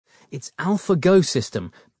its AlphaGo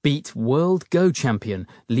system beat world Go champion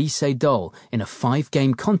Lee Sedol in a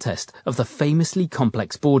 5-game contest of the famously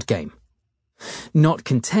complex board game. Not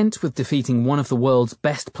content with defeating one of the world's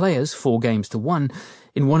best players 4 games to 1,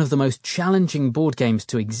 in one of the most challenging board games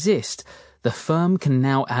to exist, the firm can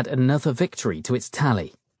now add another victory to its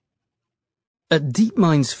tally. At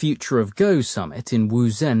DeepMind's Future of Go summit in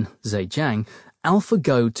Wuzhen, Zhejiang,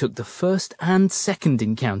 AlphaGo took the first and second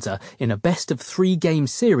encounter in a best-of-3 game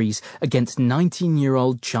series against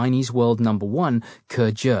 19-year-old Chinese world number 1,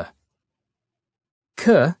 Ke Jie.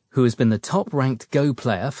 Ke, who has been the top-ranked Go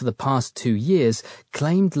player for the past 2 years,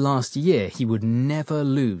 claimed last year he would never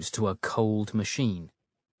lose to a cold machine.